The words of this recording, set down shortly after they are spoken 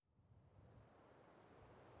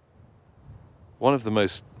One of the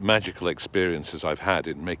most magical experiences I've had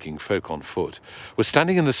in making Folk on Foot was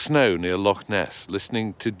standing in the snow near Loch Ness,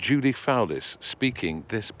 listening to Julie Fowlis speaking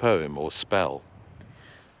this poem or spell.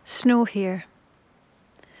 Snow here.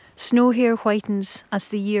 Snow here whitens as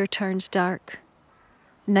the year turns dark.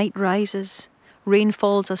 Night rises, rain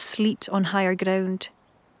falls as sleet on higher ground.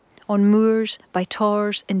 On moors, by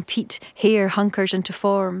tors, in peat, hair hunkers into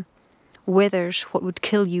form, withers what would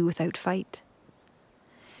kill you without fight.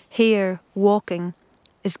 Hair, walking,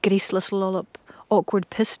 is graceless lollop, awkward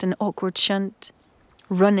piston, awkward shunt.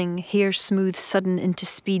 Running, hair smooth, sudden into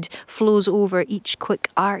speed, flows over each quick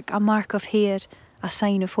arc, a mark of hair, a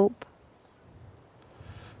sign of hope.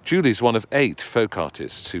 Julie's one of 8 folk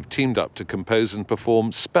artists who've teamed up to compose and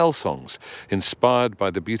perform spell songs inspired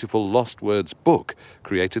by the beautiful Lost Words book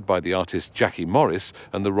created by the artist Jackie Morris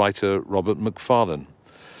and the writer Robert Macfarlane.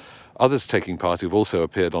 Others taking part who've also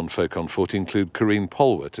appeared on Folk on Foot include Corinne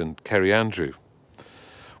Polwart and Kerry Andrew.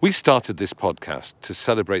 We started this podcast to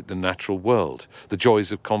celebrate the natural world, the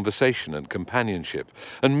joys of conversation and companionship,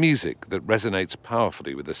 and music that resonates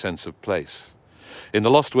powerfully with a sense of place. In the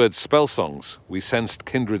Lost Words spell songs, we sensed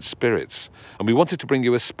kindred spirits, and we wanted to bring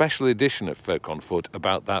you a special edition of Folk on Foot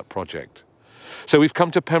about that project. So we've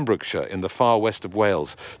come to Pembrokeshire in the far west of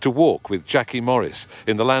Wales to walk with Jackie Morris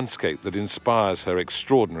in the landscape that inspires her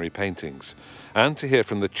extraordinary paintings, and to hear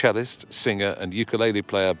from the cellist, singer and ukulele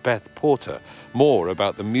player Beth Porter more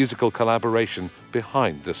about the musical collaboration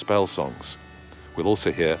behind the spell songs. We'll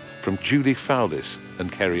also hear from Julie Fowlis and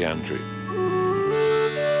Kerry Andrew.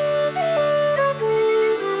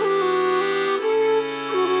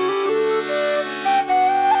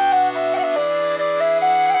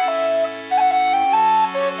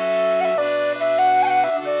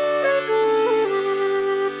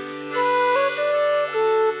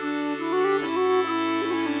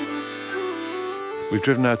 We've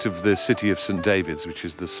driven out of the city of St David's, which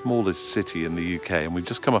is the smallest city in the UK, and we've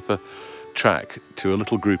just come up a track to a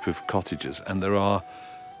little group of cottages, and there are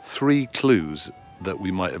 3 clues that we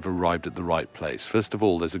might have arrived at the right place. First of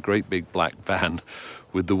all, there's a great big black van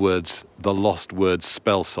with the words, the Lost Words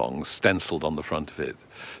spell songs, stencilled on the front of it.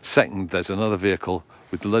 Second, there's another vehicle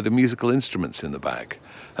with a load of musical instruments in the back.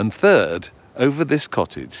 And third, over this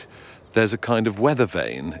cottage, there's a kind of weather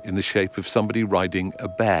vane in the shape of somebody riding a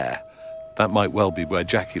bear. That might well be where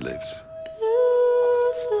Jackie lives.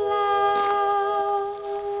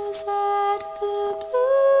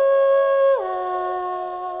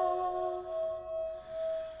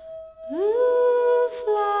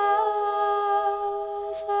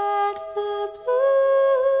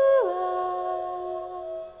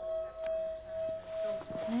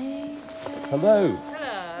 Hello.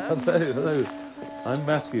 Hello. Hello. I'm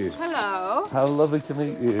Matthew. Hello. How lovely to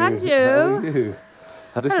meet you. And you. How are you?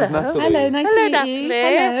 This is Natalie. Hello, nice to meet Natalie. you.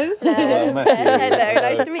 Hello. Hello, Matthew. Hello,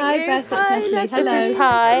 nice to meet Hi, you. Beth, that's Natalie. This Hello. is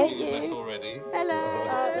Pi. Met already. Hello.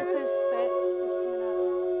 This is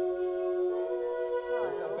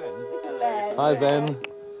Ben. Hi, Ben.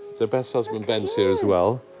 So Beth's husband Ben's here as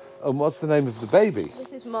well. And what's the name of the baby?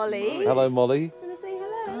 This is Molly. Hello, Molly. Want to say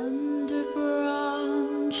hello? Under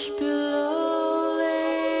branch below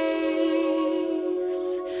leaf,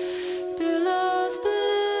 billows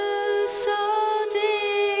blue so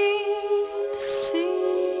deep,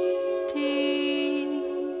 sea deep,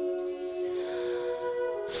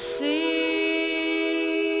 sea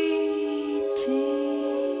deep.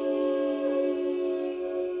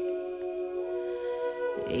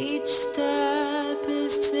 Each step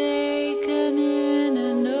is taken in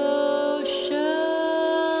an ocean,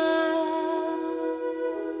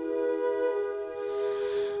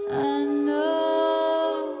 an ocean.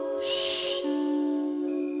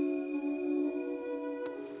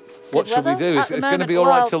 What should we do? At the It's going to moment, be all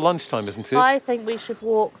right well, till lunchtime, isn't it? I think we should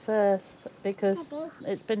walk first because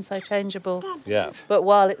it's been so changeable. Yeah. But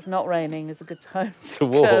while it's not raining, is a good time to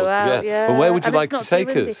walk, go out. yeah. And where would you And like it's to not too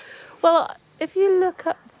take windy. us? Well, if you look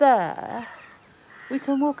up there, we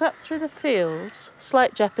can walk up through the fields.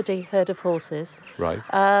 Slight Jeopardy, herd of horses. Right.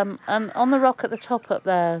 And on the rock at the top up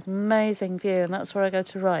there, amazing view, and that's where I go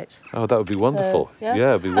to write. Oh, that would be wonderful. So,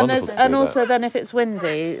 yeah. It'd be wonderful to do And also that. then if it's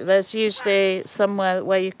windy, there's usually somewhere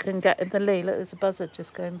where you can get in the lee. Look, there's a buzzard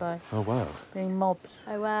just going by, Oh, wow. being mobbed.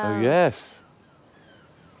 Oh, wow. Oh, yes.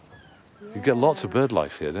 You get lots of bird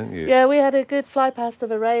life here, don't you? Yeah, we had a good fly past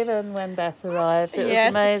of a raven when Beth arrived. It was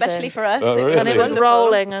amazing. especially for us. Oh, It really? And it was wonderful.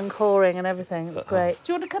 rolling and cawing and everything. It was great.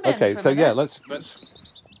 Do you want to come in? Okay, for a so minute? yeah, let's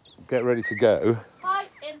get ready to go. Hi,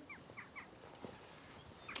 in.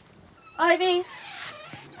 Ivy.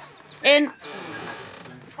 In.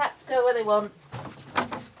 Cats go where they want.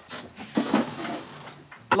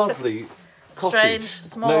 Lovely strange, cottage.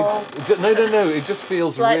 small. No. It just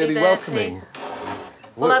feels Slightly really dirty. welcoming.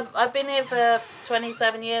 Well, I've been here for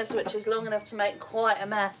 27 years, which is long enough to make quite a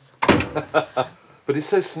mess. But it's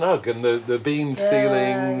so snug, and the beam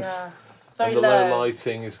ceilings It's very and the low low.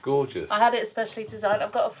 lighting is gorgeous. I had it especially designed.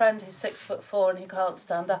 I've got a friend who's 6'4" and he can't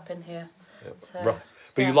stand up in here. So, Right.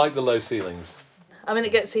 But you like the low ceilings? I mean,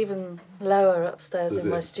 it gets even lower upstairs Does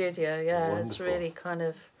in my it? studio. Yeah, it's Wonderful. really kind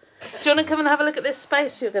of. Do you want to come and have a look at this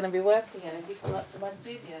space you're going to be working in if you come up to my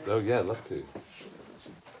studio? Oh yeah, I'd love to.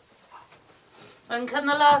 And can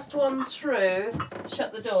the last ones through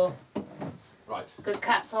shut the door? Right. Because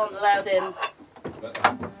cats aren't allowed in.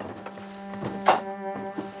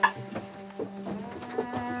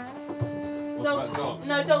 What about dogs?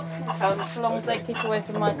 No, dogs can come as long as they keep away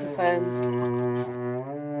from microphones.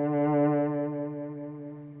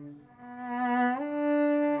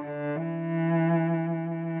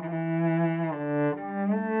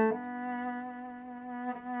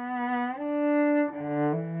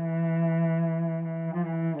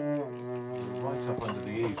 Right up under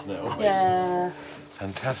the eaves now. aren't we? Yeah.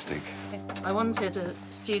 Fantastic. I wanted a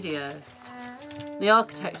studio. The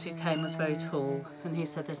architect who came was very tall, and he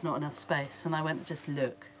said there's not enough space. And I went, just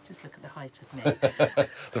look at the height of me. There's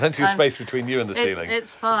plenty of space between you and the it's, ceiling.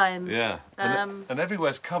 it's fine. Yeah. And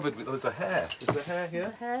everywhere's covered with. There's a hair. Is there hair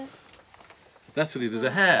here? Hair? Natalie, there's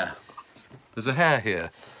a hair. There's a hair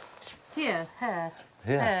here. Here, hair.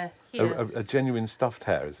 Here. Hair, here. A genuine stuffed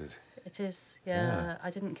hair, is it? It is, yeah. I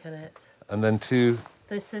didn't kill it. And then two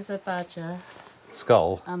This is a badger,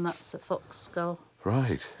 skull. and that's a fox skull.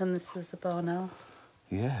 Right. And this is a barn owl.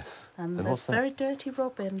 Yes. And what's there's that? very dirty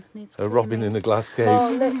robin. Needs A robin cleaning. in a glass case.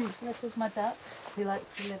 Oh, look, this is my duck. He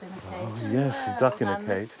likes to live in a cage. Yes, a duck in a And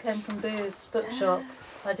cage. this came from Booth's bookshop.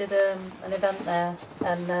 I did an event there,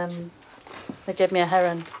 and they gave me a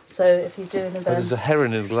heron. So if you do an Oh, event, there's a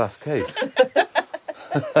heron in a glass case.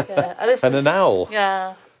 yeah. This And is- an owl.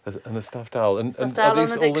 Yeah, And a stuffed owl. And Stuffed are owl on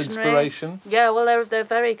these the all dictionary. inspiration? yeah. Well, they're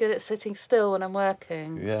very good at sitting still when I'm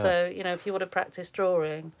working. Yeah. So if you want to practice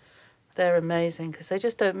drawing, they're amazing because they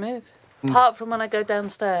just don't move. Hmm. Apart from when I go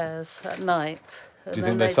downstairs at night. Do you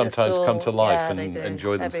think they sometimes come to life and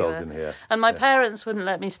enjoy themselves in here? And my parents wouldn't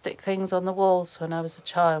let me stick things on the walls when I was a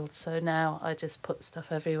child, so now I just put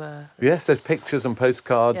stuff everywhere. Yes, there's pictures and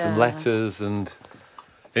postcards and Yeah. letters and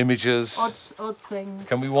images. Odd things.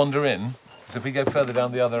 Can we wander in? Because if we go further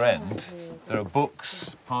down the other end, there are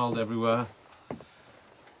books piled everywhere.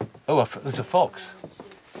 Oh, there's a fox.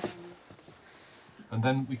 And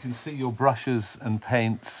then we can see your brushes and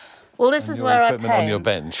paints. Well, this and is your where I equipment paint. on your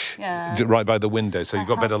bench, Yeah. right by the window, so you've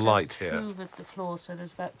got better light I here. have hoovered the floor, so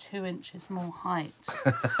there's about 2 inches more height.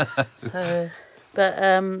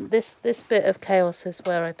 But this bit of chaos is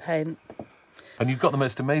where I paint. And you've got the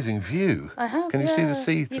most amazing view. I have. Can you see the yeah.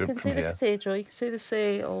 sea You through can from see the here? cathedral. You can see the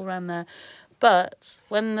sea all around there. But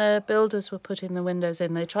when the builders were putting the windows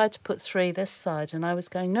in, they tried to put 3 this side, and I was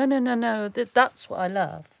going, no. That's what I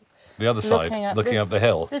love. The other side, looking this- up the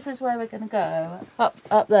hill. This is where we're going to go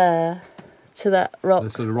up there to that rock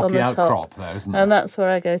There's sort of on rocky the outcrop top, there, isn't there? and that's where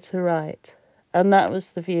I go to write. And that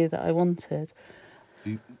was the view that I wanted.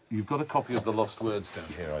 You've got a copy of the Lost Words down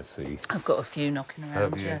here, I see. I've got a few knocking around.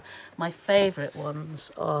 Have you? Yeah, my favourite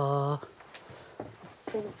ones are. I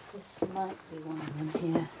think this might be one of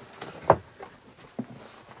them here.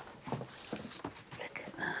 Look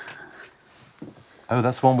at that. Oh,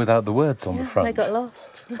 that's one without the words on the front. They got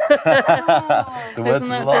lost. The words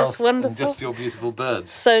Isn't are that just lost, wonderful? and just your beautiful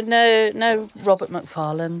birds. So no Robert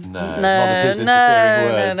McFarlane. No, none of his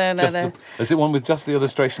interfering words. No. Just is it one with just the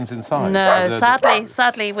illustrations inside? No, The-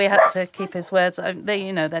 sadly, we had to keep his words.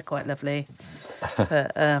 They're quite lovely.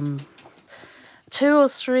 But 2 or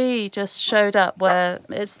 3 just showed up where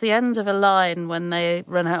it's the end of a line when they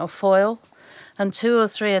run out of foil, and 2 or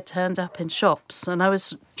 3 had turned up in shops, and I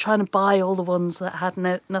was trying to buy all the ones that had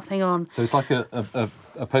nothing on. So it's like a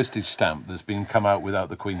postage stamp that's been come out without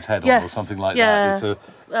the Queen's head on, or Yes, something like yeah. that.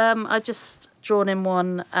 It's I just drawn in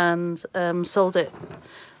one and sold it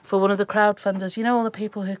for one of the crowdfunders. You know, all the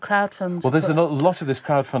people who crowdfund. well, there's a lot of this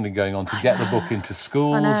crowdfunding going on to get the book into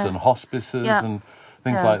schools know. and hospices Yeah. and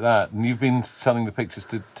things Yeah. like that. And you've been selling the pictures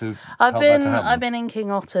to I've help that to been happen. I've been inking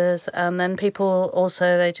otters, and then people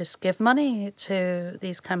also they just give money to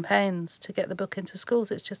these campaigns to get the book into schools.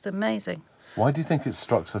 It's just amazing. Why do you think it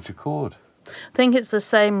struck such a chord? I think it's the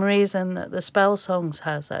same reason that the Spell Songs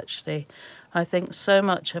has, actually. I think so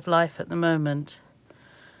much of life at the moment,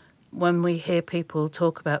 when we hear people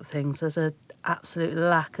talk about things, there's an absolute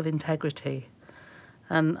lack of integrity.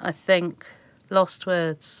 And I think Lost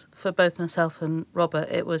Words, for both myself and Robert,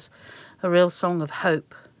 it was a real song of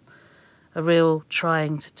hope, a real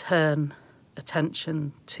trying to turn a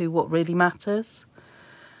attention to what really matters.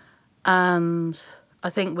 And I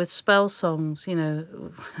think with spell songs, you know,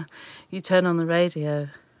 you turn on the radio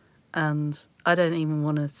and I don't even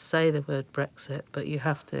want to say the word Brexit, but you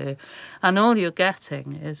have to. And all you're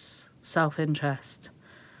getting is self-interest,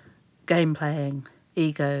 game playing,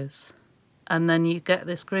 egos. And then you get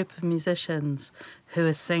this group of musicians who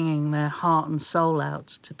are singing their heart and soul out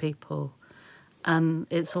to people. And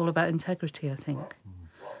it's all about integrity, I think.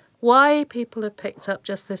 Why people have picked up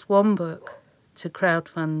just this one book to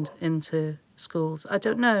crowdfund into schools, I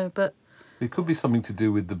don't know, but It could be something to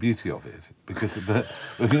do with the beauty of it, because, you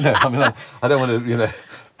know, I mean, I don't want to, you know,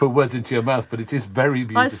 put words into your mouth, but it is very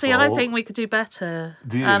beautiful. I think we could do better.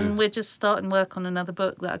 Do you? And we're just starting work on another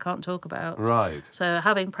book that I can't talk about. Right. So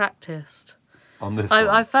having practiced, On this one.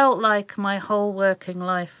 I felt like my whole working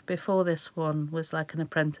life before this one was like an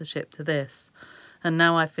apprenticeship to this. And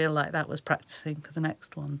now I feel like that was practicing for the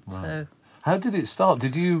next one. Right. So How did it start?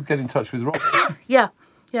 Did you get in touch with Robert? yeah,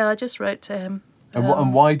 I just wrote to him.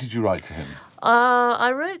 And why did you write to him?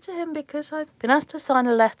 I wrote to him because I'd been asked to sign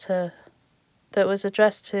a letter that was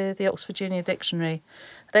addressed to the Oxford Junior Dictionary.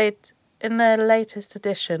 They'd, in their latest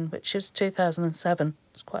edition, which is 2007,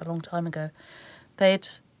 it's quite a long time ago, they'd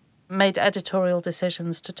made editorial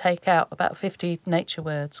decisions to take out about 50 nature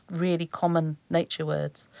words, really common nature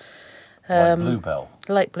words. Like Bluebell.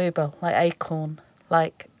 Like bluebell, like acorn,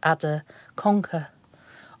 like adder, conker.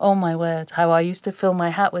 Oh my word, how I used to fill my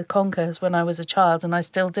hat with conkers when I was a child, and I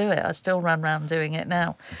still do it. I still run around doing it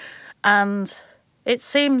now. And it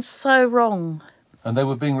seemed so wrong. And they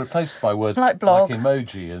were being replaced by words Like blog. like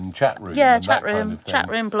emoji and chat room. Yeah, and chat that kind room, of thing. chat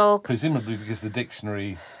room, blog. Presumably because the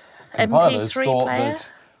dictionary compilers MP3 thought player.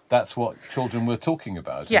 that that's what children were talking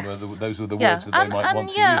about. Yes. And those were the words that they might want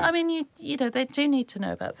to yeah, use. I mean, you know, they do need to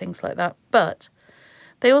know about things like that. But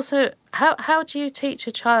they also, how do you teach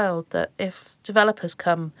a child that if developers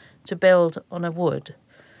come to build on a wood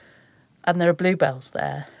and there are bluebells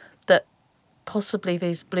there, that possibly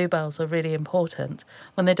these bluebells are really important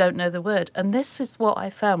when they don't know the word? And this is what I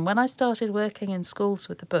found when I started working in schools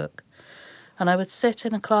with the book. And I would sit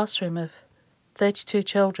in a classroom of 32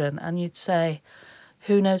 children and you'd say,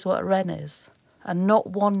 who knows what a wren is? And not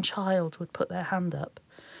one child would put their hand up.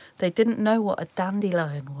 They didn't know what a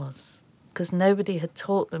dandelion was because nobody had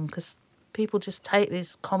taught them, because people just take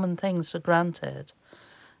these common things for granted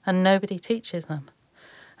and nobody teaches them.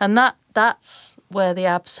 And that's where the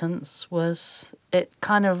absence was. It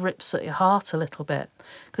kind of rips at your heart a little bit,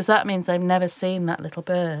 because that means they've never seen that little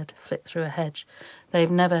bird flit through a hedge. They've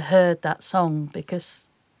never heard that song because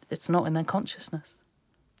it's not in their consciousness.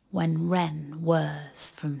 When wren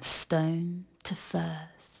whirs from stone to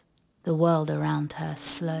furze, the world around her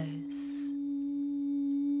slows.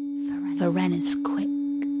 For wren is quick,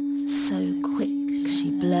 so quick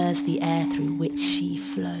she blurs the air through which she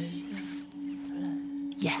flows.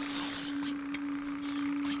 Yes.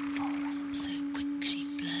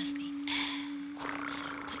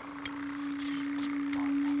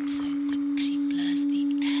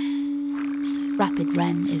 Rapid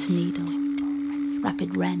wren is needle,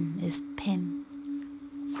 rapid wren is pin,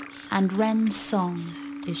 and wren's song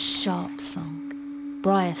is sharp song,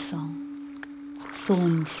 briar song,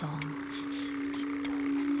 thorn song,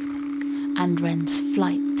 and wren's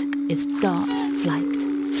flight is dart flight,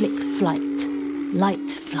 flick flight, light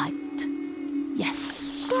flight, yes.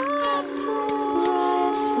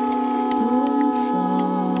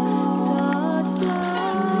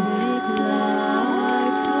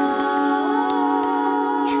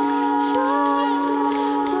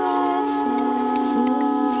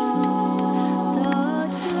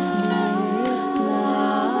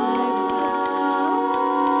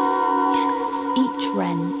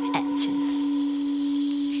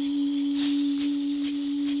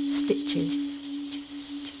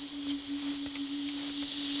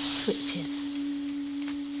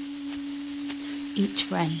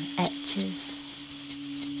 Each wren etches,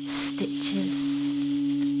 stitches,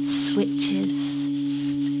 switches,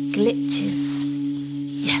 glitches,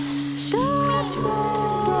 yes.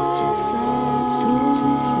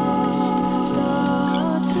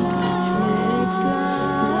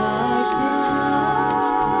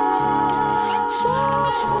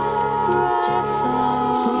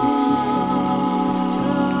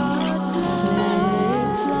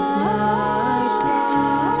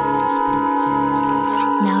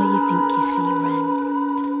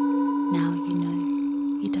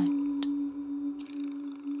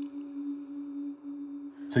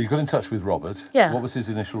 So you got in touch with Robert. Yeah. What was his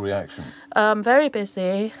initial reaction? I'm very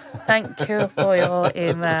busy. Thank you for your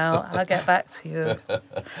email. I'll get back to you.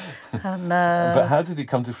 And But how did it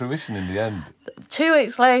come to fruition in the end? 2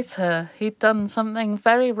 weeks later, he'd done something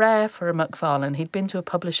very rare for a Macfarlane. He'd been to a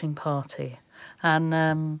publishing party,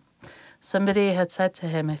 and somebody had said to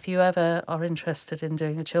him, if you ever are interested in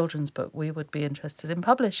doing a children's book, we would be interested in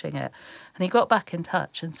publishing it. And he got back in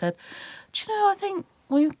touch and said, do you know, do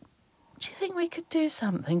you think we could do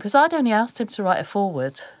something? Because I'd only asked him to write a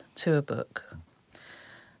foreword to a book.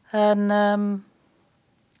 And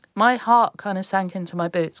my heart kind of sank into my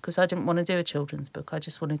boots because I didn't want to do a children's book. I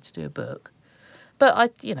just wanted to do a book. But I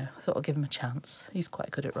thought I'd give him a chance. He's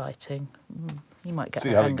quite good at writing. He might get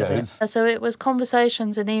the hang of it. So it was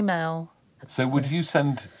conversations and email. So would you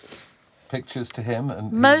send pictures to him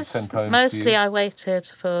and he would send poems mostly to you? I waited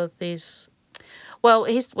for these. Well,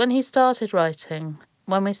 when he started writing,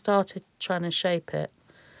 when we started trying to shape it,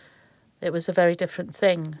 it was a very different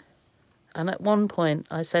thing. And at one point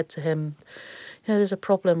I said to him, there's a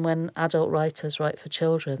problem when adult writers write for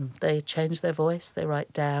children. They change their voice, they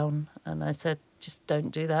write down. And I said, just don't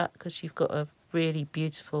do that because you've got a really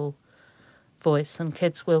beautiful voice and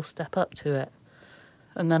kids will step up to it.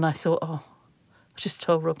 And then I thought, I just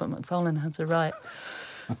told Robert Macfarlane how to write.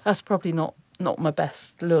 That's probably not my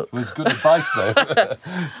best look. It was good advice, though.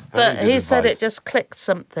 But he said it just clicked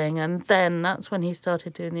something, and then that's when he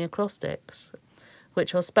started doing the acrostics,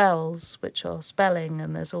 which are spells, which are spelling,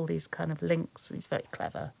 and there's all these kind of links. He's very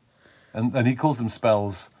clever. And he calls them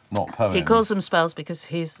spells, not poems. He calls them spells because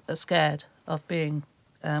he's scared of being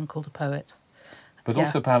called a poet. But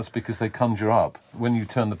also perhaps because they conjure up. When you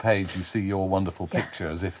turn the page, you see your wonderful picture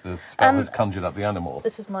as if the spell has conjured up the animal.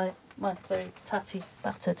 This is my very tatty,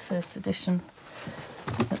 battered first edition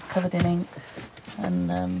that's covered in ink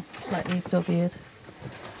and slightly dog-eared.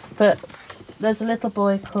 But there's a little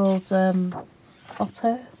boy called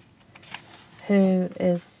Otto, who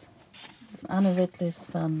is Anna Ridley's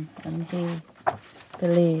son, and he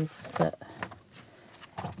believes that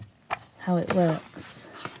how it works,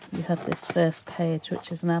 you have this first page,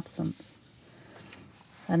 which is an absence,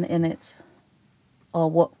 and in it are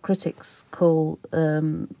what critics call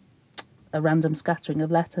a random scattering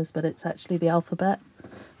of letters, but it's actually the alphabet.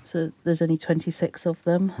 So there's only 26 of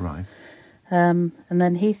them. Right. And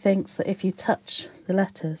then he thinks that if you touch the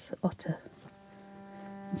letters, Otter,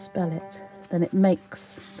 and spell it, then it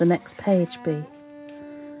makes the next page be.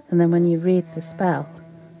 And then when you read the spell,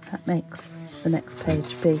 that makes the next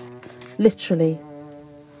page be. Literally,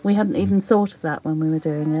 we hadn't even thought of that when we were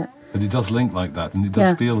doing it. But it does link like that, and it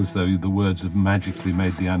does feel as though the words have magically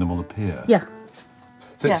made the animal appear. Yeah.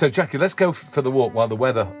 So Jackie, let's go for the walk while the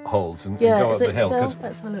weather holds and go up the hill. Still?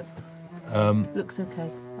 Let's have a look. Looks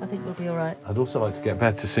okay. I think we'll be all right. I'd also like to get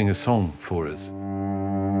Beth to sing a song for us.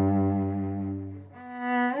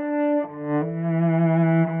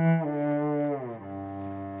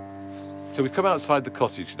 So we come outside the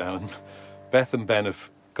cottage now, and Beth and Ben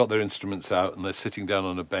have got their instruments out and they're sitting down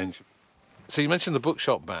on a bench. So you mentioned the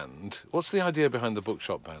Bookshop Band. What's the idea behind the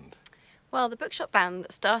Bookshop Band? Well, the Bookshop Band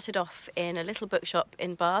started off in a little bookshop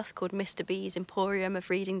in Bath called Mr. B's Emporium of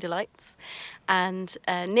Reading Delights. And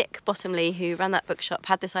Nick Bottomley, who ran that bookshop,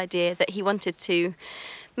 had this idea that he wanted to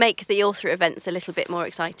make the author events a little bit more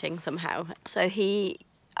exciting somehow. So he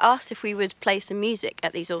asked if we would play some music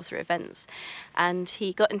at these author events, and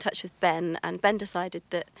he got in touch with Ben, and Ben decided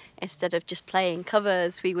that instead of just playing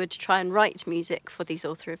covers, we would try and write music for these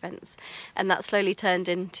author events. And that slowly turned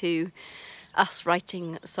into us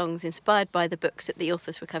writing songs inspired by the books that the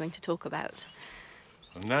authors were coming to talk about.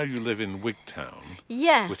 And now you live in Wigtown,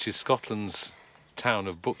 Yes. which is Scotland's town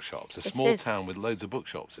of bookshops, a small town with loads of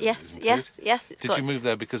bookshops in it, Yes. Did you move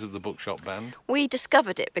there because of the Bookshop Band? We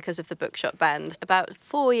discovered it because of the Bookshop Band. About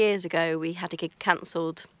 4 years ago, we had a gig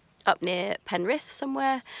cancelled up near Penrith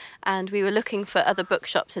somewhere, and we were looking for other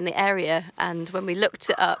bookshops in the area, and when we looked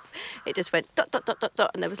it up, it just went ...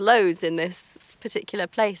 and there was loads in this particular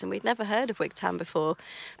place, and we'd never heard of Wigtown before,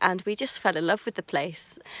 and we just fell in love with the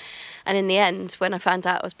place. And in the end, when I found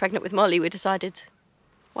out I was pregnant with Molly, we decided,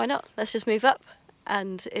 why not? Let's just move up.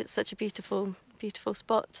 And it's such a beautiful, beautiful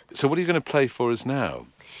spot. So what are you going to play for us now?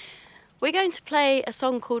 We're going to play a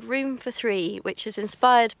song called Room for Three, which is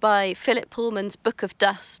inspired by Philip Pullman's Book of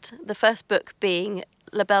Dust, the first book being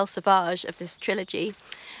La Belle Sauvage of this trilogy.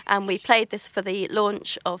 And we played this for the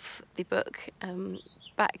launch of the book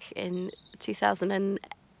back in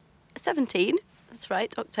 2017. That's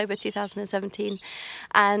right, October 2017.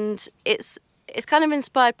 And it's it's kind of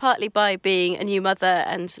inspired partly by being a new mother,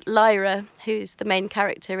 and Lyra, who's the main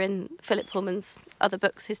character in Philip Pullman's other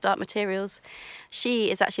books, his Dark Materials, she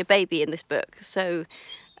is actually a baby in this book. So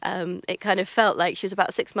it kind of felt like she was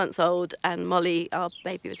about 6 months old, and Molly, our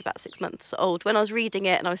baby, was about 6 months old when I was reading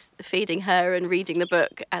it, and I was feeding her and reading the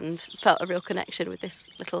book and felt a real connection with this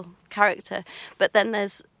little character. But then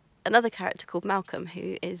there's another character called Malcolm,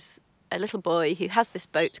 who is a little boy who has this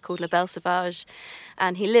boat called La Belle Sauvage,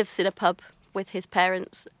 and he lives in a pub with his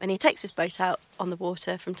parents, and he takes his boat out on the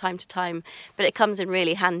water from time to time, but it comes in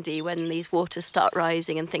really handy when these waters start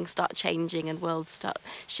rising and things start changing and worlds start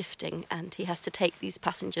shifting, and he has to take these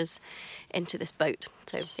passengers into this boat.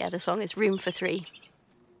 So yeah, the song is Room for Three.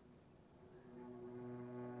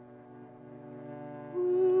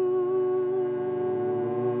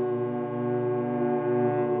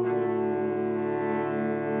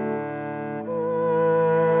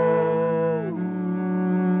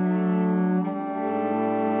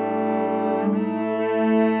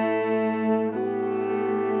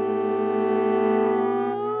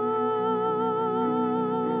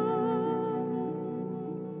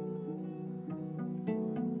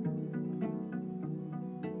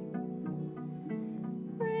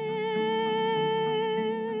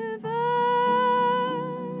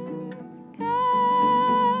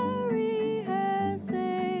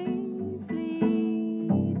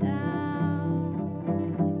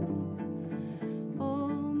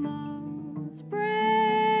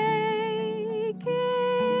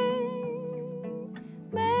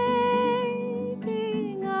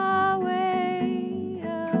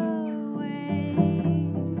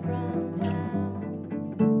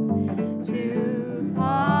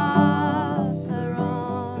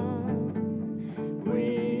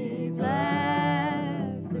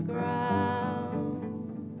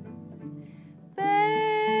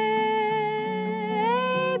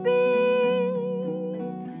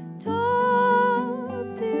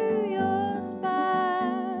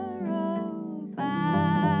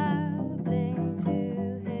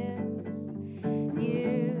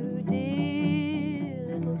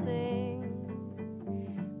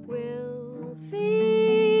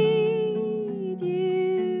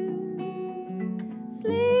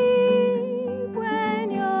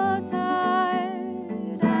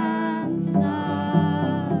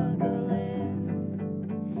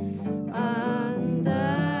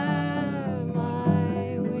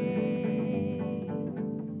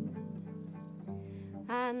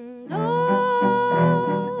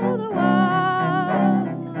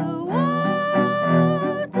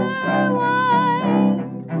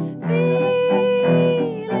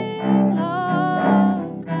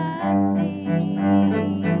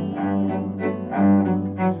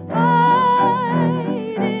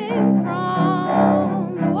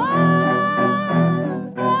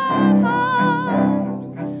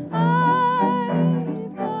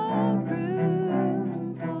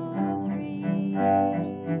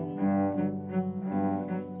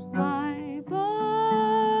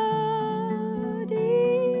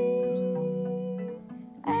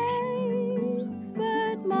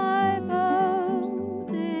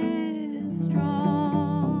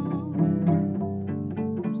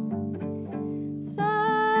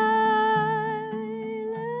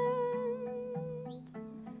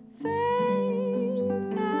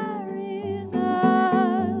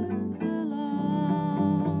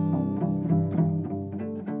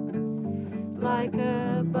 Like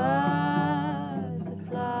a butterfly,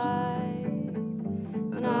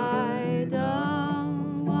 and I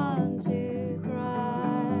don't want to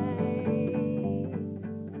cry.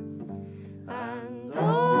 And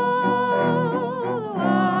all the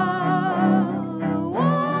while the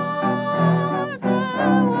water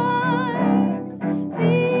winds,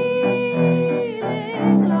 feeling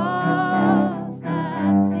lost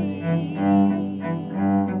at sea.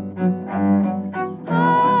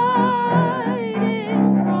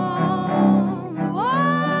 Hiding from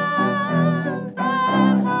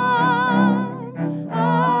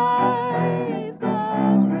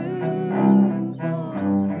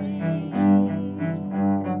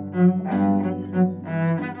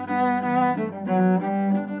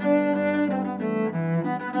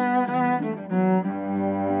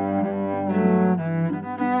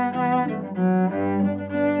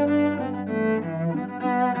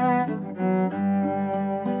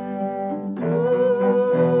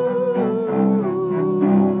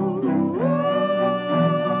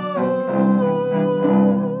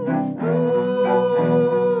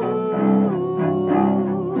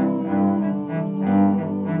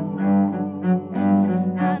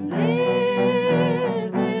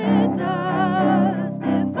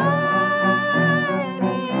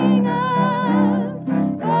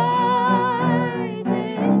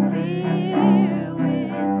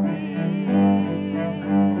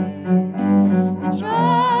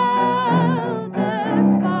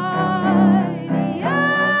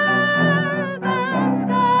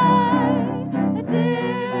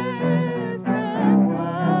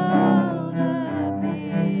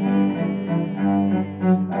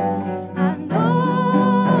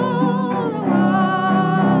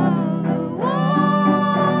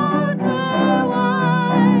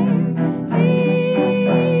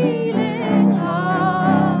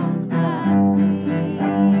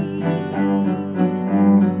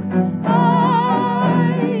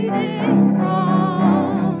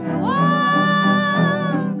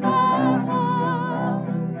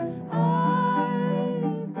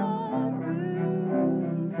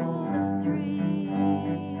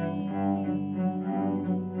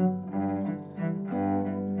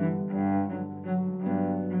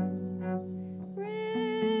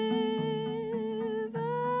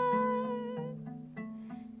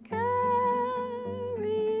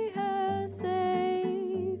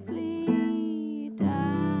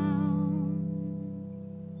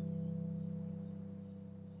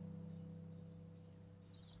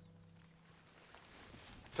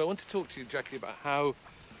So I want to talk to you, Jackie, about how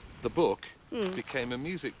the book became a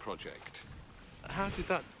music project. How did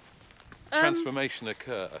that transformation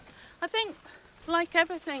occur? I think, like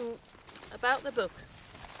everything about the book,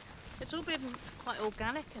 it's all been quite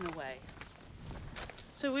organic in a way.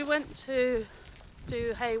 So we went to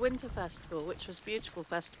do Hay Winter Festival, which was a beautiful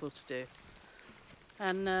festival to do.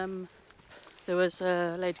 And there was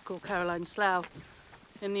a lady called Caroline Slough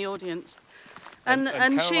in the audience. And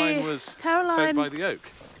Caroline she, was Caroline, Folk by the Oak.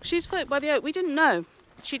 She's Folk by the Oak. We didn't know.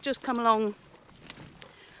 She'd just come along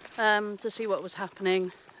to see what was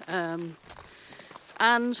happening.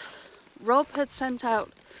 And Rob had sent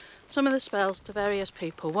out some of the spells to various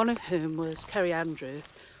people, one of whom was Kerry Andrew,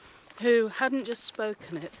 who hadn't just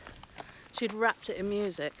spoken it, she'd wrapped it in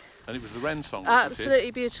music. And it was the Wren song, wasn't Absolutely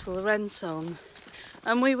beautiful, the Wren song.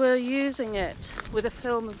 And we were using it with a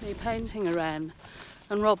film of me painting a wren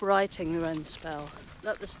and Rob writing the Wren spell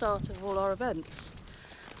at the start of all our events.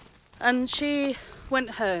 And she went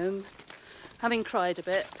home, having cried a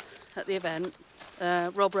bit at the event.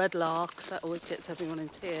 Rob read Lark, that always gets everyone in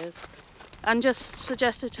tears, and just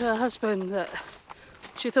suggested to her husband that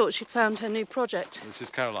she thought she'd found her new project. This is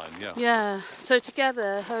Caroline, yeah. Yeah, so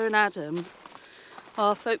together, her and Adam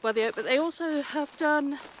are Folk by the Oak, but they also have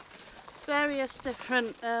done various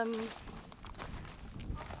different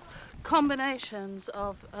combinations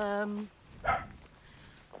of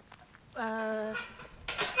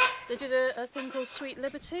they did a thing called Sweet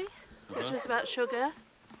Liberty, which was about sugar.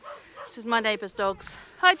 This is my neighbour's dogs.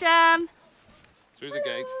 Hi, Jan. Through the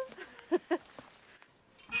gate.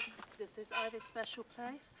 This is Ivy's special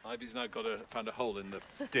place. Ivy's now found a hole in the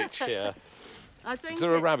ditch here. I think Is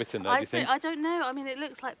there a rabbit in there, do you think? I don't know. I mean, it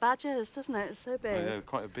looks like badgers, doesn't it? It's so big. Oh, yeah,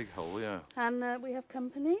 quite a big hole, yeah. And we have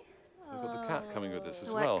company. We've got the cat coming with us as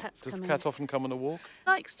The white well. cat's Does coming. the cat often come on a walk?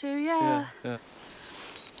 Likes to, yeah. Yeah.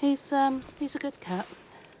 He's a good cat.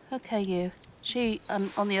 Okay, you. She,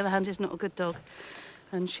 on the other hand, is not a good dog,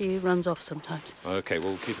 and she runs off sometimes. Okay,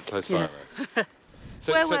 we'll keep a close Yeah. eye on her.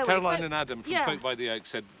 So, Where were we? Caroline and Adam from Yeah. Folk by the Oak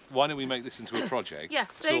said, why don't we make this into a project?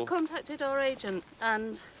 Yes, they So- contacted our agent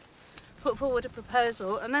and put forward a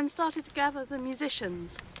proposal, and then started to gather the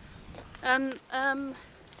musicians. And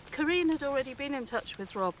Kareen had already been in touch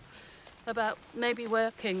with Rob about maybe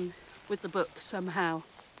working with the book somehow,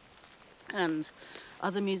 and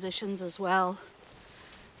other musicians as well.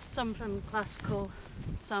 Some from classical,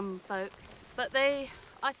 some folk. But I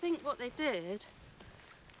think what they did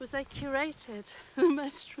was they curated the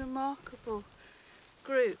most remarkable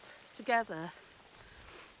group together.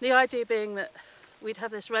 The idea being that we'd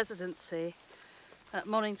have this residency at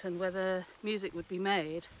Monington where the music would be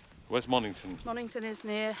made. Where's Monington? Monington is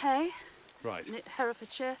near Hay, Right.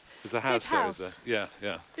 Herefordshire. There's a house Big there, house. is there?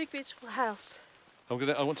 Yeah. Big, beautiful house. I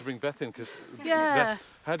want to bring Beth in because Yeah.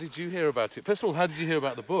 how did you hear about it? First of all, how did you hear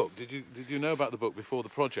about the book? Did you know about the book before the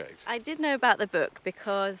project? I did know about the book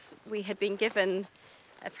because we had been given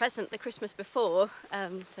a present the Christmas before,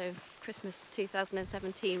 so Christmas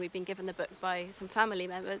 2017, we'd been given the book by some family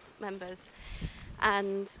members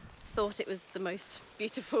and thought it was the most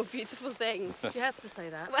beautiful, beautiful thing. She has to say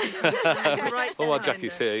that. Right Oh, well, behind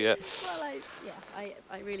Jackie's her. here, yeah. Well,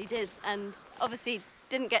 I really did, and obviously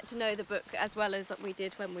didn't get to know the book as well as we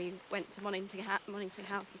did when we went to Monington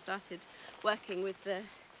House and started working with the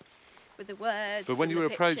words. But when and you the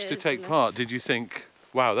were approached to pictures take and part, did you think,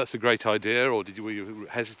 wow, that's a great idea, or were you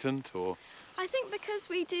hesitant, or? I think because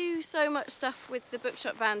we do so much stuff with the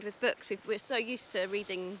Bookshop Band with books, we're so used to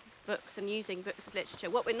reading books and using books as literature.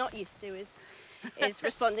 What we're not used to is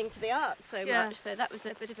responding to the art so Yeah. much. So that was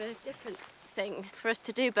a bit of a different thing for us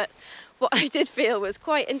to do. But what I did feel was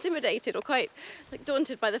quite intimidated or quite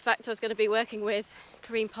daunted by the fact I was going to be working with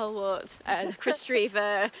Kareen Polwart and Chris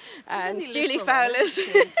Streever and only Julie little though, Fowlers.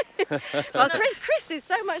 isn't she? Well, Chris is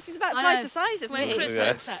so much, he's about I twice know. the size of When me. Chris Yes.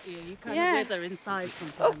 looks at you, you kind Yeah. of wither inside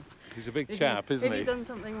sometimes. He's a big If chap, you, isn't if he? you've done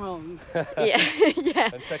something wrong. Yeah, yeah.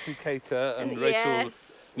 And Becky Cater and Rachel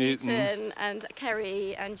Yes, Newton. and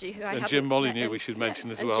Kerry Andrew, who I And haven't Jim Molyneux met, we should yeah,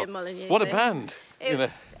 mention as and well. Jim Molyneux. What a so band! It You was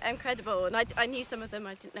know. incredible, and I knew some of them.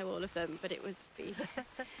 I didn't know all of them, but it was.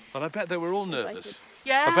 And I bet they were all delighted. nervous.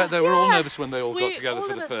 Yeah. I bet they were all yeah. nervous when they all got together all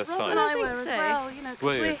for of the us, first Rob time. and I I think were as so. well, you know,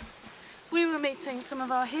 Were because you? we were meeting some of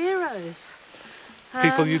our heroes.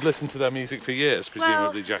 People Um, you'd listened to their music for years,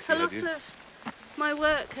 presumably, Jackie, a had lot you? of my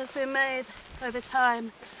work has been made over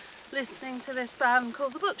time listening to this band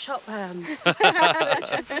called the Bookshop Band,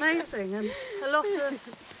 which is amazing. And a lot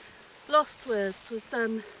of Lost Words was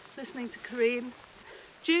done listening to Kareen.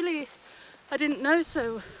 Julie, I didn't know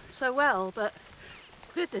so well, but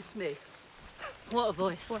goodness me, what a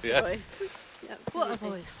voice. What Yeah. a voice! What a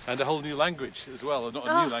voice. And a whole new language as well, or not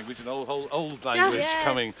a new language, an old language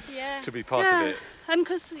coming to be part of it. And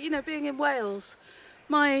because, being in Wales,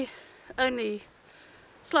 my only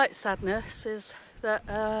slight sadness is that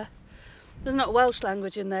there's not a Welsh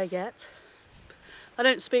language in there yet. I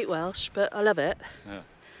don't speak Welsh, but I love it. Yeah.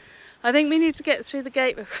 I think we need to get through the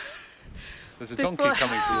gate. There's a donkey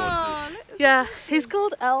coming towards us. Yeah, he's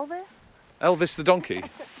called Elvis. Elvis the donkey.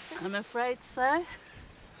 I'm afraid so.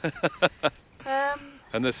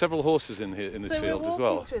 And there's several horses in here in this field we're as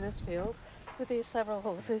well. walking through this field with these several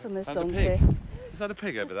horses and this And a donkey. pig. Is that a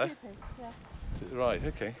pig over there? Two pigs, yeah. Right,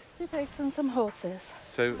 okay. 2 pigs and some horses.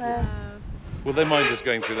 So, So, will they mind us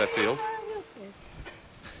going through their field?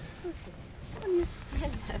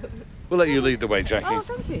 We'll let you lead the way, Jackie. oh,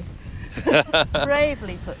 thank you.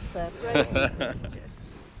 Bravely put, sir. Bravely.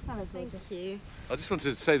 Hello, Thank you. I just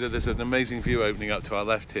wanted to say that there's an amazing view opening up to our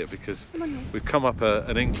left here because we've come up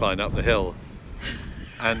an incline up the hill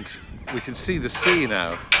and we can see the sea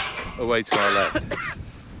now away to our left.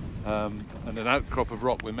 And an outcrop of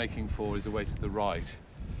rock we're making for is away to the right.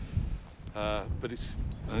 But it's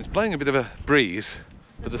blowing a bit of a breeze,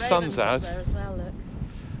 but the sun's out. There as well, look.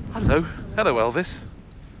 Hello Elvis.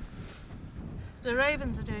 The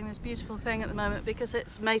ravens are doing this beautiful thing at the moment because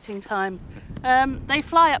it's mating time. They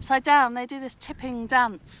fly upside down. They do this tipping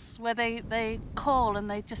dance where they call and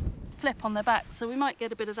they just flip on their back. So we might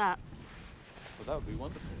get a bit of that. Well, that would be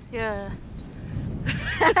wonderful. Yeah.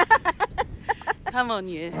 Come on,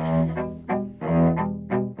 you.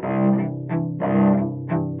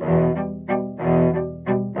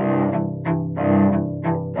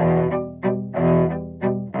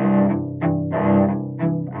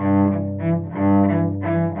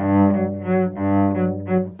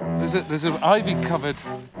 There's an ivy covered.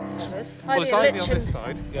 Well, it's ivy on this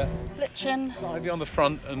side. Yeah. Lichen, It's ivy on the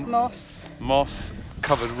front and moss. moss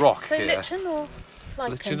covered rock So here. lichen or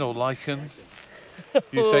lichen? Lichen or lichen.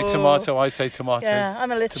 You say tomato, I say tomato. Yeah,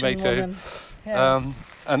 I'm a lichen Tomato. woman. Yeah.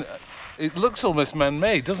 And it looks almost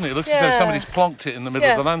man-made, doesn't it? It looks as though Yeah. somebody's plonked it in the middle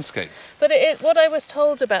of the landscape. But what I was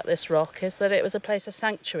told about this rock is that it was a place of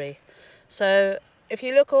sanctuary. So if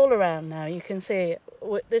you look all around now, you can see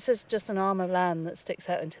this is just an arm of land that sticks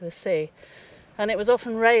out into the sea. And it was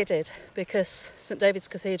often raided because St David's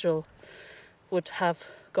Cathedral would have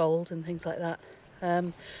gold and things like that.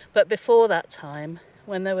 But before that time,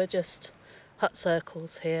 when there were just hut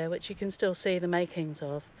circles here, which you can still see the makings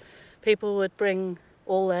of, people would bring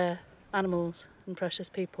all their animals and precious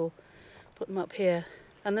people, put them up here.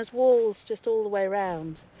 And there's walls just all the way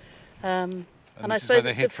around. And I this is suppose where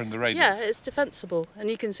it's they hid from the raiders. Yeah, it's defensible, and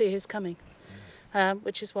you can see who's coming,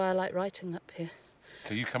 which is why I like writing up here.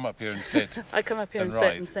 So you come up here and sit. I come up here and And sit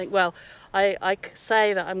write. and think. Well, I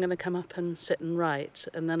say that I'm going to come up and sit and write,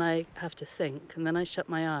 and then I have to think, and then I shut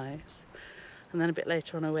my eyes, and then a bit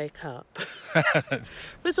later on I wake up.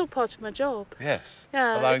 It's all part of my job. Yes.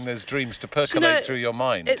 Yeah, Allowing it's- those dreams to percolate through your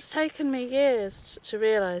mind. It's taken me years to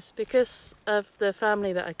realise, because of the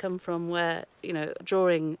family that I come from, where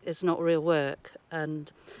drawing is not real work,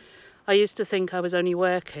 and I used to think I was only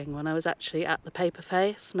working when I was actually at the paper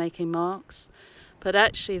face making marks. But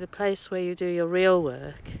actually the place where you do your real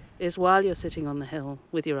work is while you're sitting on the hill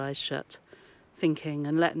with your eyes shut, thinking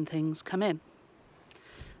and letting things come in.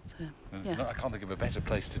 So, yeah. I can't think of a better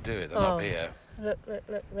place to do it than Oh. up here. Look,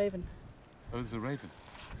 raven. Oh, there's a raven.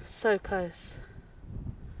 So close.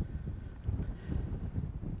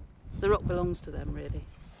 The rock belongs to them, really.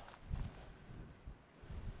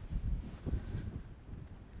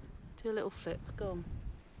 Do a little flip, go on.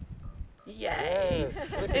 Yay!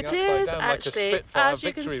 It is actually, as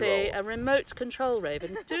you can see, a remote control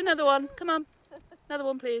raven. Do another one, come on. Another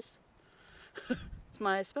one, please. It's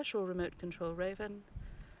my special remote control raven.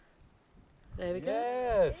 There we go.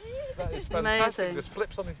 Yes, that is fantastic. Amazing. Just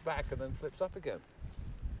flips on his back and then flips up again.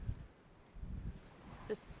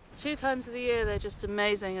 2 times of the year they're just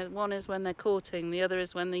amazing. One is when they're courting, the other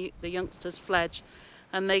is when the youngsters fledge,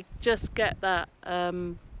 and they just get that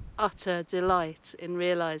utter delight in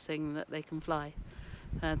realising that they can fly,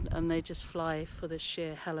 and they just fly for the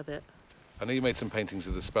sheer hell of it. I know you made some paintings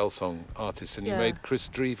of the Spellsong artists, and you Yeah. made Chris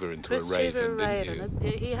Drever into Chris a raven, Drever, didn't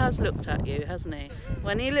you? he has looked at you, hasn't he?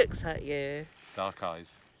 When he looks at you, Dark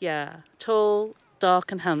eyes, yeah, tall,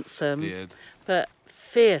 dark and handsome, beard. but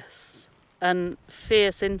fierce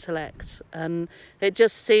intellect, and it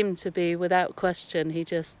just seemed to be, without question, he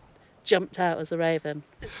just jumped out as a raven.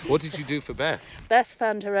 What did you do for Beth? Beth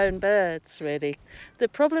found her own birds, really. The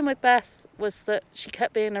problem with Beth was that she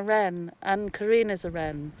kept being a wren, and Karina's a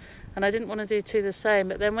wren, and I didn't want to do two the same,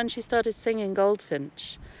 but then when she started singing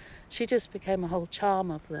Goldfinch, she just became a whole charm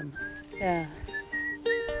of them. Yeah.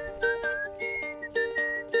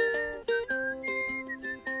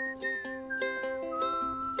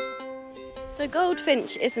 So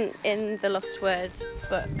Goldfinch isn't in the Lost Words,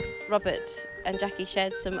 but Robert and Jackie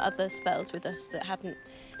shared some other spells with us that hadn't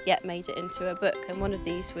yet made it into a book, and one of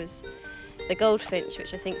these was the Goldfinch,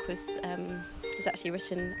 which I think was actually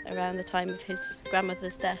written around the time of his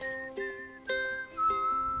grandmother's death.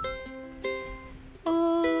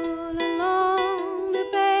 All along the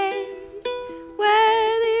bay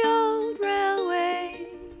where the old railway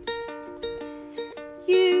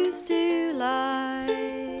used to lie,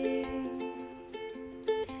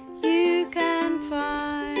 you can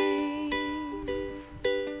find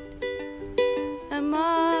a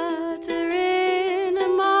martyr in a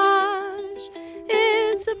marsh.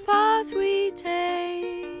 It's a path we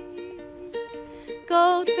take,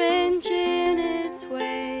 Goldfinch in its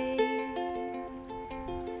way,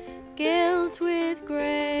 gilt with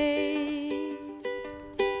grapes.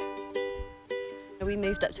 We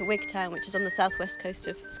moved up to Wigtown, which is on the southwest coast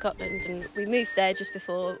of Scotland, and we moved there just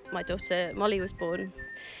before my daughter Molly was born.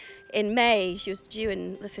 In May, she was due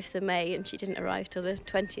in the 5th of May, and she didn't arrive till the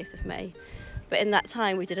 20th of May. But in that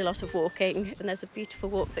time, we did a lot of walking, and there's a beautiful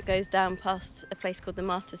walk that goes down past a place called the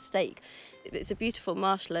Martyr's Stake. It's a beautiful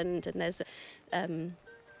marshland, and there's a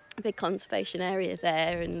big conservation area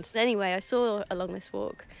there. And anyway, I saw along this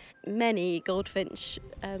walk many goldfinch,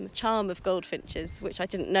 charm of goldfinches, which I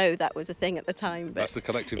didn't know that was a thing at the time. But That's the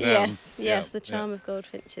collective noun. yes, Yeah, the charm of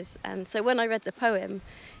goldfinches. And so when I read the poem,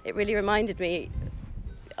 it really reminded me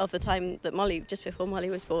of the time that just before Molly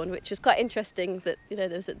was born, which was quite interesting that, you know,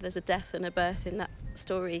 there's a death and a birth in that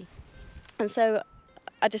story. And so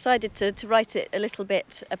I decided to write it a little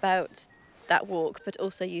bit about that walk, but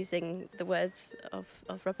also using the words of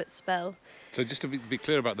Robert's spell. So just to be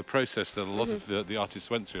clear about the process that a lot of the artists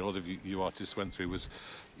went through, a lot of you artists went through, was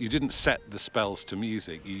you didn't set the spells to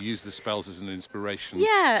music, you used the spells as an inspiration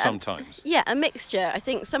sometimes. A mixture. I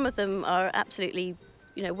think some of them are absolutely,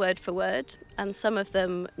 you know, word for word, and some of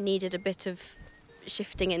them needed a bit of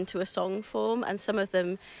shifting into a song form, and some of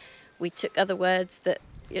them we took other words that,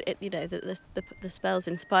 you know, the spells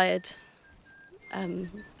inspired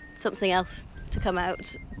something else to come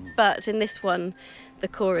out. But in this one, the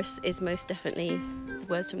chorus is most definitely the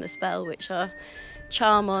words from the spell, which are: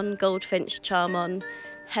 charm on, goldfinch, charm on,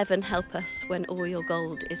 heaven help us when all your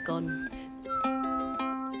gold is gone.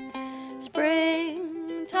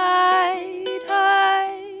 Springtide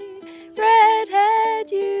high,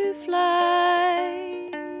 redhead you fly,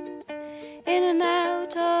 in and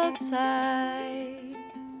out of sight,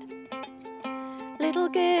 little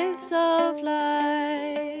gifts of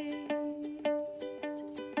light,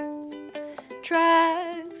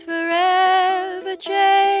 tracks forever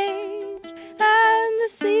change and the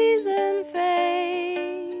season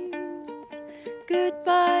fades,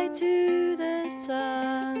 goodbye to the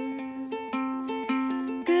sun,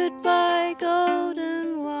 goodbye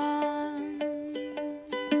golden one,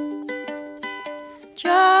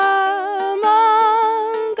 charm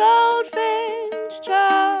on, goldfinch,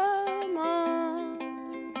 charm on,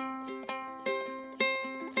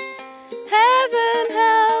 heaven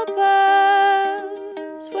help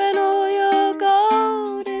us when all your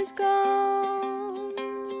gold is gone,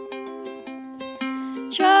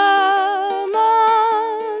 charm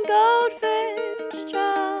on, goldfinch,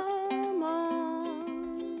 charm on,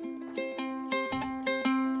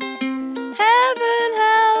 heaven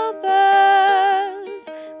help us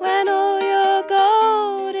when all your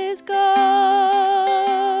gold is gone.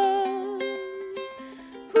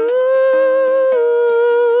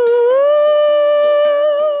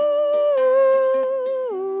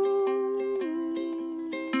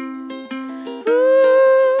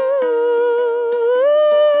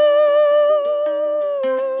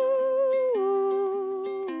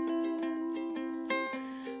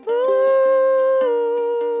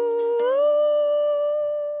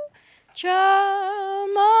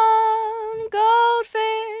 Charm on,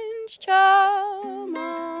 goldfinch, charm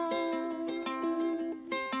on,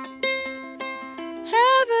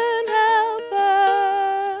 heaven help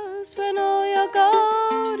us when all your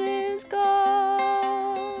gold is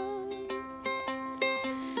gone,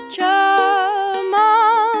 charm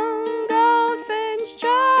on, goldfinch,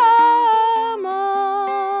 charm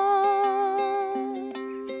on,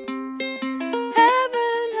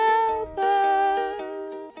 heaven help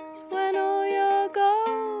us when all your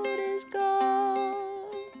gold is gone.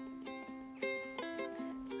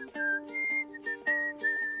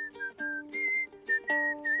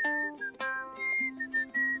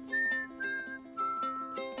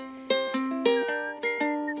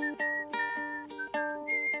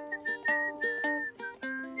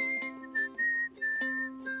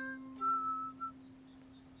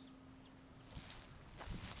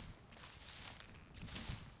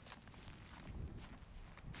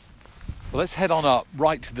 Well, let's head on up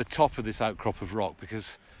right to the top of this outcrop of rock,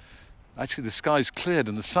 because actually the sky's cleared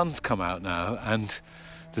and the sun's come out now and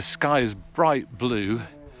the sky is bright blue.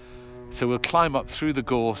 So we'll climb up through the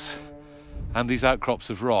gorse and these outcrops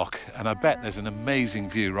of rock, and I bet there's an amazing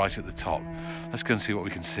view right at the top. Let's go and see what we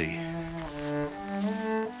can see.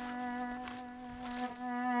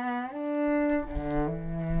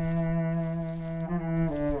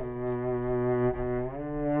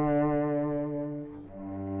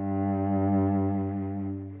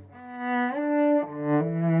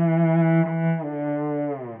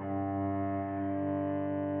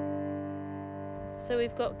 So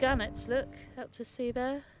we've got gannets, look, out to sea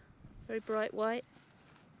there. Very bright white.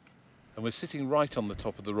 And we're sitting right on the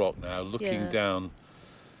top of the rock now, looking down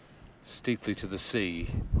steeply to the sea,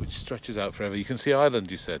 which stretches out forever. You can see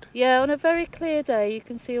Ireland, you said? Yeah, on a very clear day you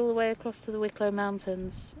can see all the way across to the Wicklow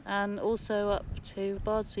Mountains and also up to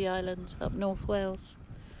Bardsey Island, up North Wales.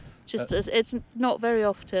 It's not very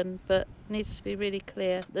often, but needs to be really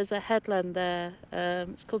clear. There's a headland there,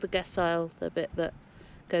 it's called the Guess Isle, the bit that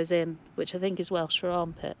goes in, which I think is Welsh for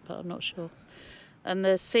armpit, but I'm not sure. And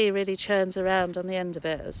the sea really churns around on the end of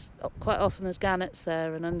it. Quite often there's gannets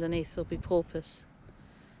there, and underneath there'll be porpoise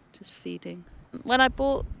just feeding. When I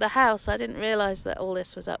bought the house, I didn't realise that all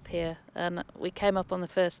this was up here, and we came up on the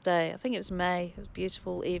first day. I think it was May. It was a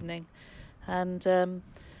beautiful evening, and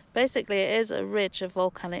basically it is a ridge of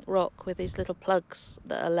volcanic rock with these little plugs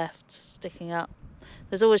that are left sticking up.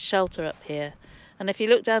 There's always shelter up here, and if you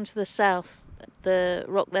look down to the south, the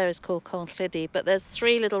rock there is called Conchlidy, but there's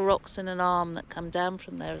 3 little rocks in an arm that come down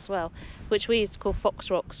from there as well, which we used to call fox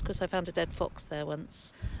rocks because I found a dead fox there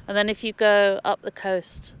once. And then if you go up the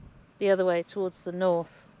coast the other way towards the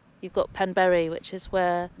north, you've got Penberry, which is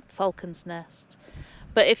where falcons nest.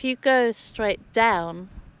 But if you go straight down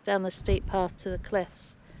the steep path to the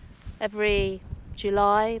cliffs, every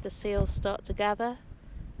July the seals start to gather,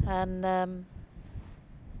 and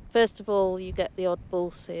first of all, you get the odd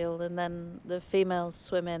bull seal, and then the females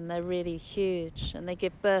swim in. They're really huge, and they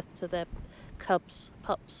give birth to their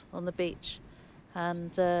pups on the beach.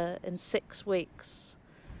 And in 6 weeks,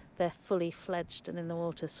 they're fully fledged and in the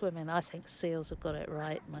water swimming. I think seals have got it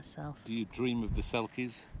right myself. Do you dream of the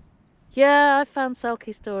selkies? Yeah, I found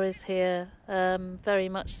selkie stories here, very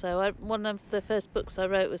much so. One of the first books I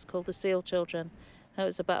wrote was called The Seal Children. It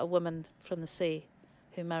was about a woman from the sea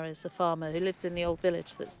who marries a farmer who lives in the old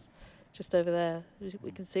village that's just over there.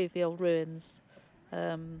 We can see the old ruins,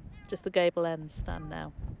 just the gable ends stand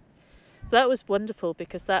now. So that was wonderful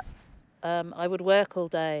because that I would work all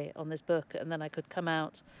day on this book, and then I could come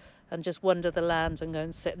out and just wander the land and go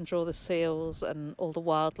and sit and draw the seals, and all the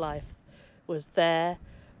wildlife was there.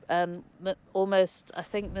 And almost, I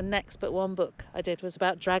think the next but one book I did was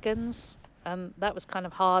about dragons, and that was kind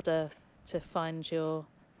of harder to find your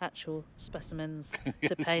actual specimens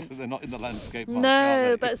to paint. They're not in the landscape much,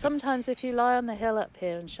 No, but sometimes if you lie on the hill up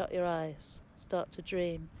here and shut your eyes, start to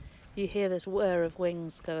dream, you hear this whir of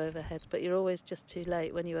wings go overhead, but you're always just too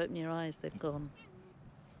late. When you open your eyes, they've gone.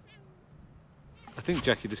 I think,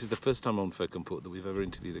 Jackie, this is the first time on Folk on Foot that we've ever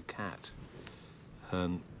interviewed a cat,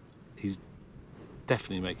 and he's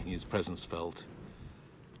definitely making his presence felt,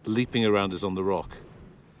 leaping around us on the rock,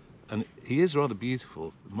 and he is rather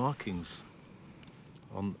beautiful. The markings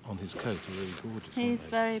on his coat are really gorgeous. He's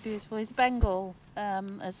very beautiful. He's Bengal,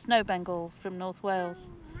 a snow Bengal from North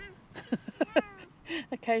Wales.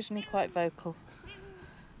 Occasionally quite vocal.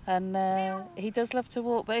 And he does love to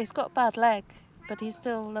walk, but he's got a bad leg, but he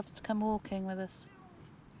still loves to come walking with us.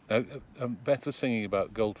 Beth was singing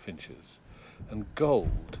about goldfinches, and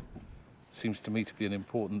gold seems to me to be an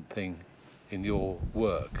important thing in your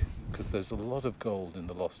work, because there's a lot of gold in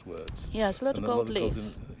the lost words. Yes, a lot of gold leaf.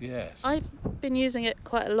 Yes. I've been using it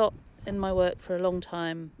quite a lot in my work for a long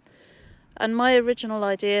time. And my original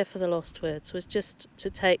idea for the lost words was just to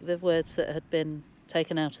take the words that had been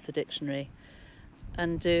taken out of the dictionary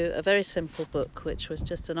and do a very simple book, which was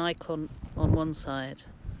just an icon on one side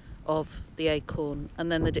of the acorn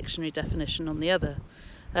and then the dictionary definition on the other.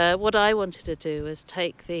 What I wanted to do was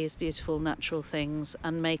take these beautiful natural things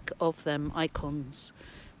and make of them icons,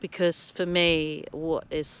 because for me what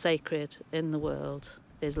is sacred in the world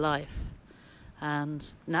is life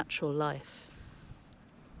and natural life.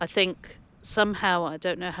 I think somehow, I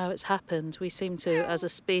don't know how it's happened, we seem to, as a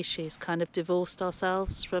species, kind of divorced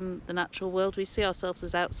ourselves from the natural world. We see ourselves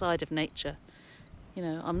as outside of nature. You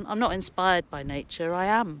know, I'm not inspired by nature, I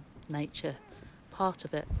am nature, part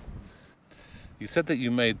of it. You said that you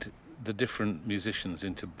made the different musicians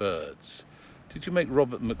into birds. Did you make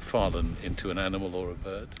Robert Macfarlane into an animal or a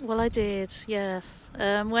bird? Well, I did, yes.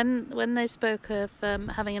 When they spoke of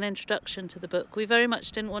having an introduction to the book, we very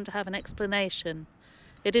much didn't want to have an explanation.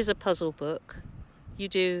 It is a puzzle book. You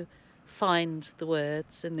do find the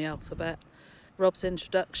words in the alphabet. Rob's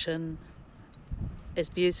introduction is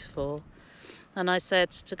beautiful. And I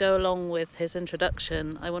said, to go along with his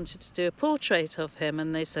introduction, I wanted to do a portrait of him.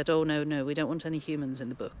 And they said, oh, no, we don't want any humans in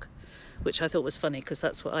the book. Which I thought was funny, because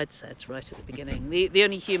that's what I'd said right at the beginning. The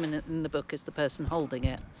only human in the book is the person holding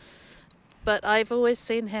it. But I've always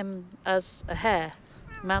seen him as a hare,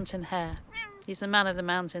 mountain hare. He's a man of the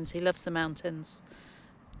mountains. He loves the mountains.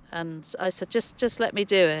 And I said, just let me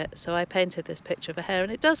do it. So I painted this picture of a hare,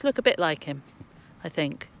 and it does look a bit like him, I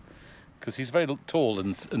think. Because he's very tall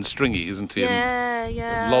and stringy, isn't he? Yeah.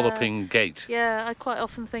 And lolloping gait. Yeah, I quite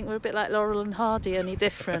often think we're a bit like Laurel and Hardy, only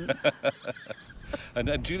different.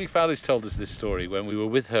 And Julie Fowlis told us this story when we were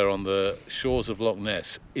with her on the shores of Loch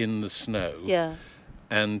Ness in the snow. Yeah.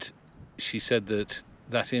 And she said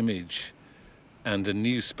that image and a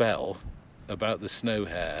new spell about the snow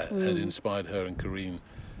hare had inspired her and Corinne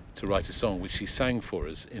to write a song which she sang for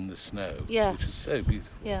us in the snow. Yes. Which is so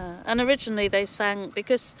beautiful. Yeah, and originally they sang,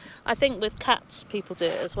 because I think with cats people do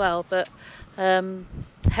it as well, but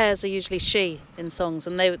hares are usually she in songs,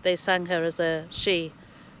 and they sang her as a she.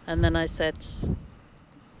 And then I said,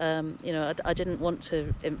 I didn't want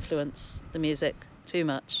to influence the music too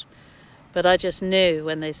much, but I just knew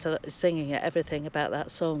when they started singing it, everything about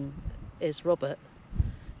that song is Robert.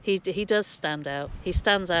 He does stand out. He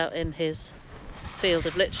stands out in his field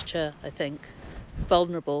of literature, I think,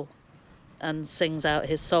 vulnerable, and sings out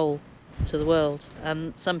his soul to the world.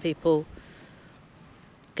 And some people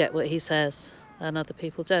get what he says, and other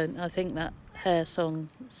people don't. I think that hare song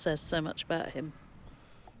says so much about him.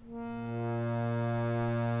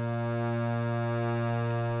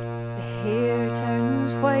 The hair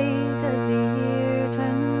turns white as the year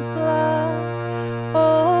turns black.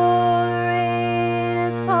 Oh, the rain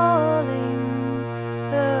is falling.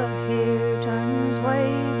 The hair turns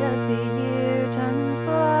white as the year turns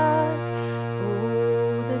black.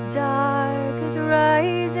 Oh, the dark is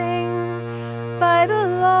rising. By the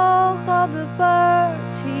loch of the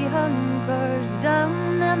birds he hunkers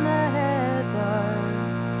down in the heather.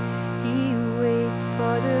 He waits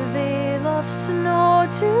for the veil of snow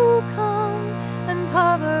to come and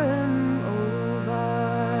cover him over.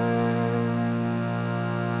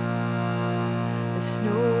 The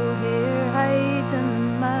snow here hides in the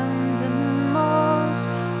mountain moss.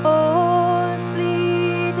 Oh, the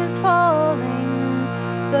sleet is falling.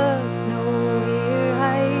 The snow here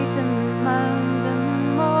hides in the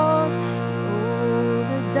mountain moss. Oh,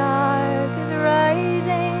 the dark is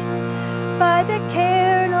rising. By the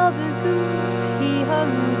cairn of the goose he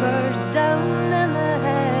hunkers down in the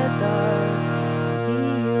heather. He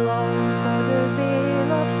longs for the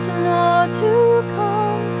veil of snow to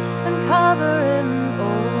come and cover him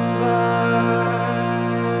over.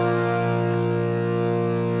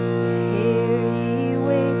 Here he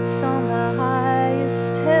waits on the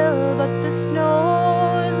highest hill, but the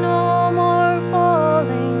snow is no more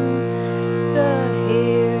falling.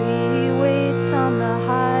 Here he waits on the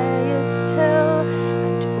highest hill,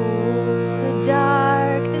 and oh, the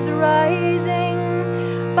dark is rising.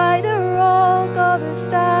 By the rock of the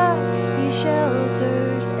stag he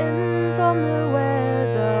shelters in from the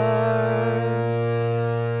weather.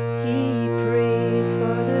 He prays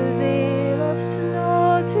for the veil of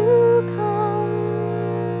snow to come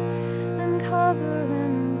and cover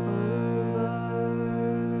him over.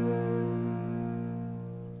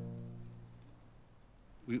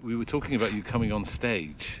 We were talking about you coming on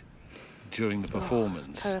stage during the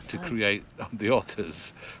performance to terrifying. create the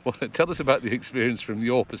otters. Well, tell us about the experience from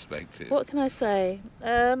your perspective. What can I say?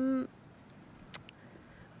 I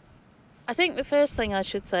think the first thing I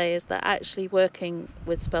should say is that actually working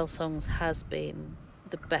with Spell Songs has been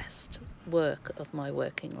the best work of my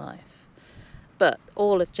working life. But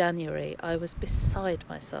all of January I was beside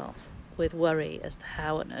myself with worry as to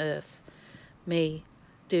how on earth me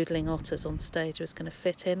doodling otters on stage was going to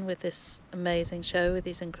fit in with this amazing show with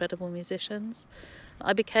these incredible musicians.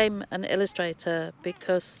 I became an illustrator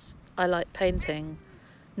because I like painting,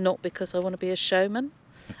 not because I want to be a showman.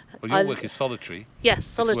 Well, your work is solitary. Yes,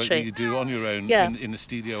 It's work solitary. that you do on your own Yeah. in the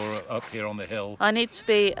studio or up here on the hill. I need to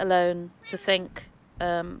be alone to think.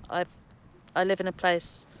 I live in a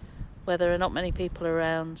place where there are not many people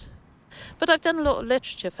around. But I've done a lot of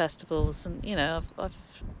literature festivals, and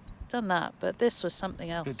I've done that. But this was something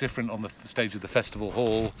else. A bit different on the stage of the festival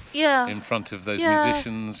hall Yeah. in front of those Yeah.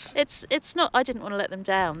 musicians. It's not. I didn't want to let them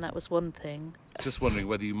down. That was one thing. Just wondering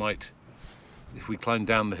whether you might if we climbed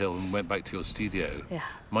down the hill and went back to your studio, Yeah.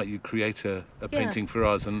 might you create a painting for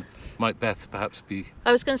us, and might Beth perhaps be...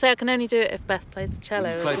 I was going to say I can only do it if Beth plays the cello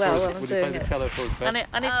as well while I'm Would you doing play the it. cello for us, Beth?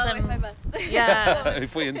 I need some. If I must. Yeah.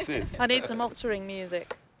 If we insist. I need some ottering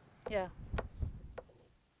music. Yeah.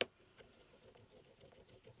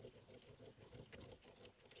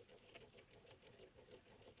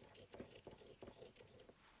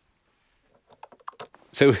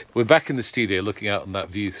 So we're back in the studio looking out on that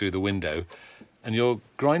view through the window, and you're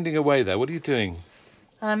grinding away there. What are you doing?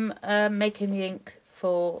 I'm making the ink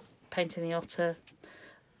for painting the otter.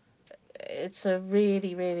 It's a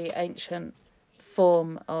really, really ancient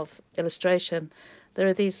form of illustration. There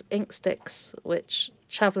are these ink sticks which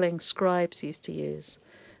travelling scribes used to use.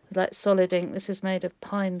 Like solid ink. This is made of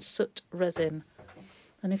pine soot resin.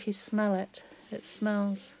 And if you smell it, it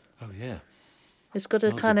smells... Oh, yeah. It's got a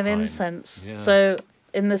Smells kind of of pine. incense. Yeah. So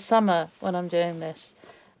in the summer when I'm doing this,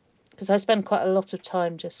 because I spend quite a lot of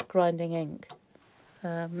time just grinding ink,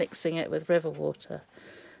 mixing it with river water,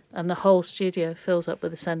 and the whole studio fills up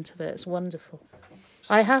with the scent of it. It's wonderful.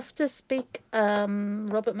 I have to speak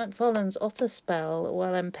Robert Macfarlane's otter spell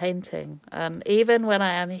while I'm painting, and even when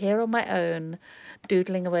I am here on my own,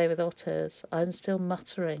 doodling away with otters, I'm still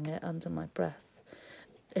muttering it under my breath.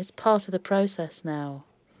 It's part of the process now.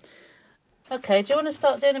 Okay, do you want to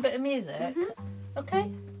start doing a bit of music? Mm-hmm.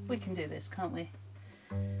 Okay, we can do this, can't we?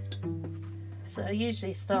 So I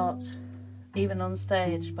usually start, even on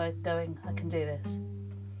stage, by going, I can do this.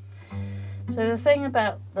 So the thing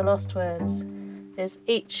about the Lost Words is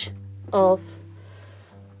each of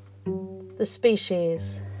the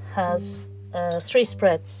species has 3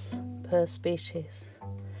 spreads per species.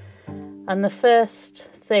 And the first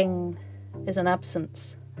thing is an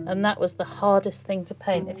absence. And that was the hardest thing to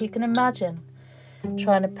paint. If you can imagine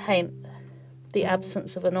trying to paint the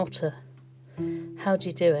absence of an otter, how do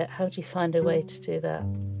you do it? How do you find a way to do that?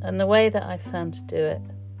 And the way that I found to do it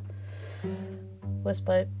was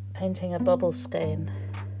by painting a bubble skein,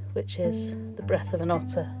 which is the breath of an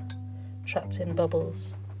otter trapped in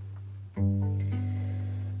bubbles.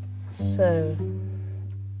 So,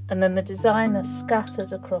 and then the designer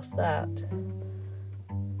scattered across that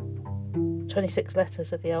 26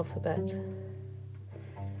 letters of the alphabet,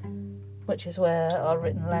 which is where our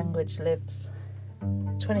written language lives.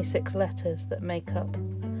 26 letters that make up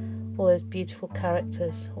all those beautiful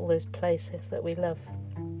characters, all those places that we love.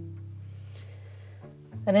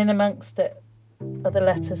 And in amongst it are the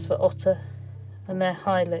letters for otter, and they're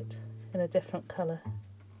highlit in a different colour.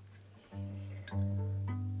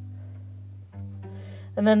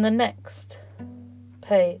 And then the next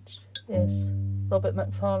page is Robert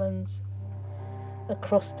Macfarlane's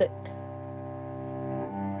acrostic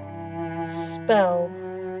spell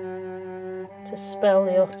to spell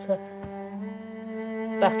the otter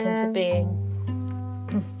back into being.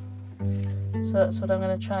 So that's what I'm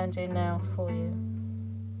going to try and do now for you.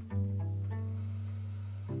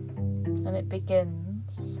 And it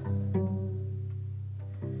begins.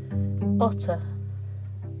 Otter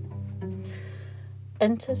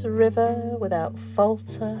enters a river without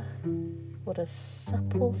falter. What a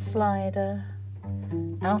supple slider,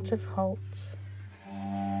 out of halt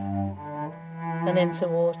and into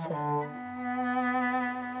water.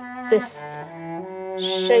 This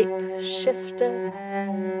shape shifter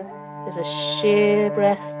is a sheer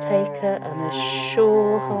breath taker and a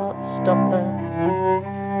sure heart stopper,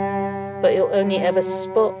 but you'll only ever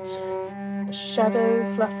spot a shadow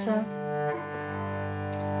flutter,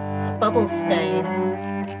 a bubble stain,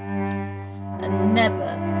 and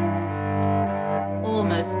never,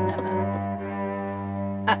 almost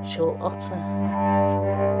never, actual otter.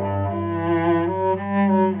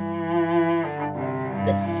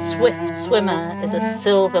 This swift swimmer is a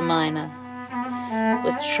silver miner.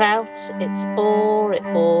 With trout, its oar it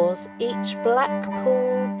bores, each black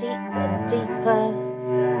pool deep and deeper,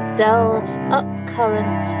 delves up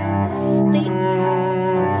current, steep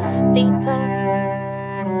and steeper,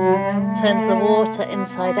 turns the water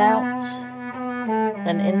inside out,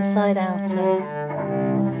 then inside outer.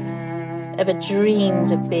 Ever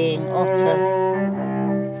dreamed of being otter,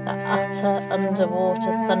 that utter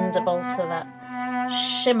underwater thunderbolter, that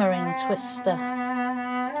shimmering twister.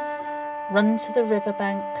 Run to the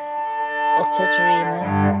riverbank, otter dreamer.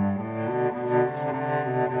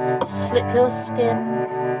 Slip your skin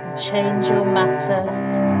and change your matter.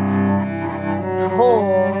 Pour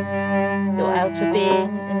your outer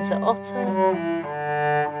being into otter,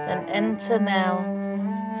 then enter now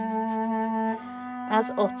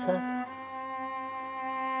as otter,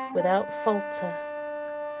 without falter,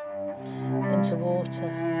 into water.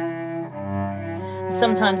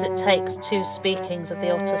 Sometimes it takes 2 speakings of the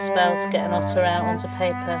otter spell to get an otter out onto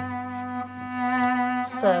paper.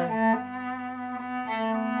 So,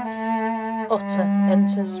 otter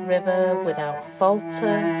enters river without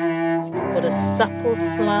falter, but a supple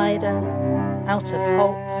slider out of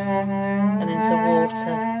halt and into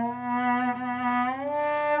water.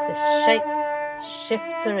 This shape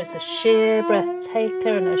shifter is a sheer breath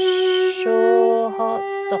taker and a sure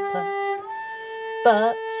heart stopper,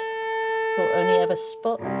 but you'll only ever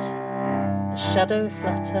spot a shadow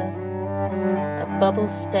flutter, a bubble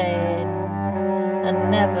stain,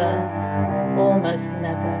 and never, almost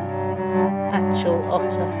never, actual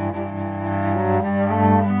otter.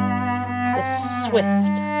 This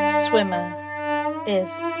swift swimmer is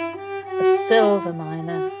a silver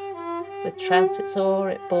miner. With trout its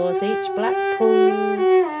oar it bores each black pool,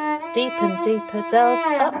 deep and deeper, delves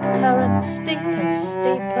up current, steep and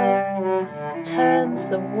steeper, turns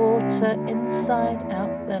the water inside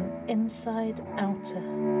out, then inside outer.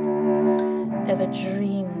 Ever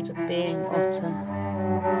dreamed of being otter,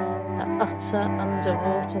 that utter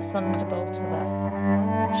underwater thunderbolter,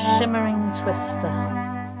 that shimmering twister.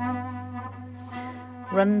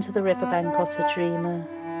 Run to the riverbank, otter dreamer.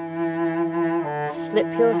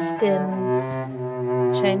 Slip your skin,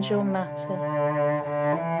 change your matter,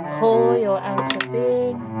 pour your outer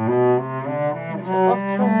being into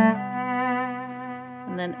otter,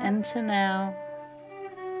 and then enter now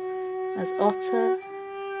as otter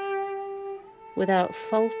without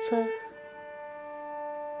falter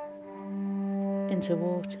into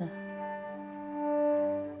water.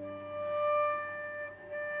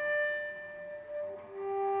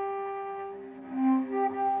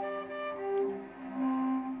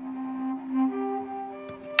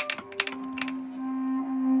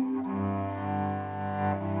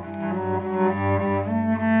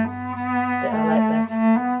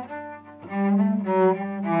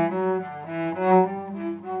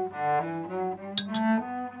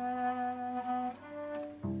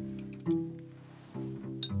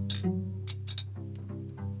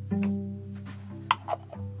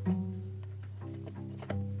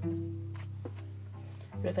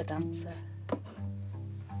 River dancer.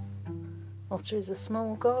 Otter is a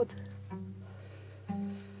small god.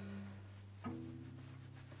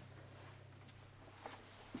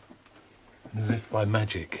 As if by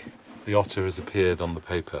magic, the otter has appeared on the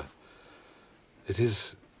paper. It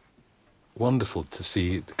is wonderful to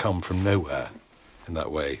see it come from nowhere in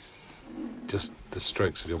that way. Just the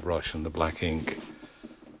strokes of your brush and the black ink.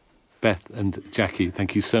 Beth and Jackie,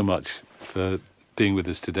 thank you so much for being with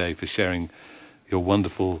us today, for sharing your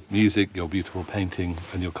wonderful music, your beautiful painting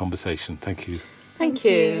and your conversation. Thank you. Thank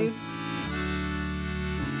you.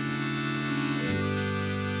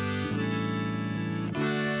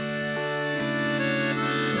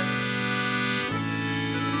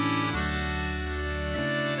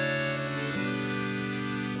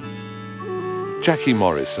 Jackie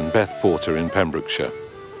Morris and Beth Porter in Pembrokeshire.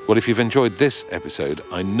 Well, if you've enjoyed this episode,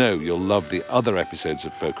 I know you'll love the other episodes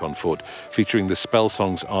of Folk on Foot, featuring the Spell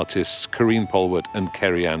Songs artists Corrine Polwart and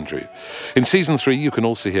Kerry Andrew. In Season 3, you can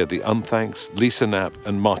also hear the Unthanks, Lisa Knapp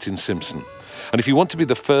and Martin Simpson. And if you want to be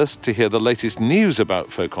the first to hear the latest news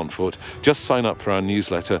about Folk on Foot, just sign up for our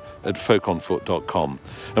newsletter at folkonfoot.com.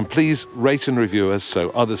 And please rate and review us so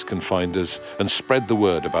others can find us and spread the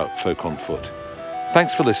word about Folk on Foot.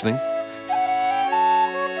 Thanks for listening.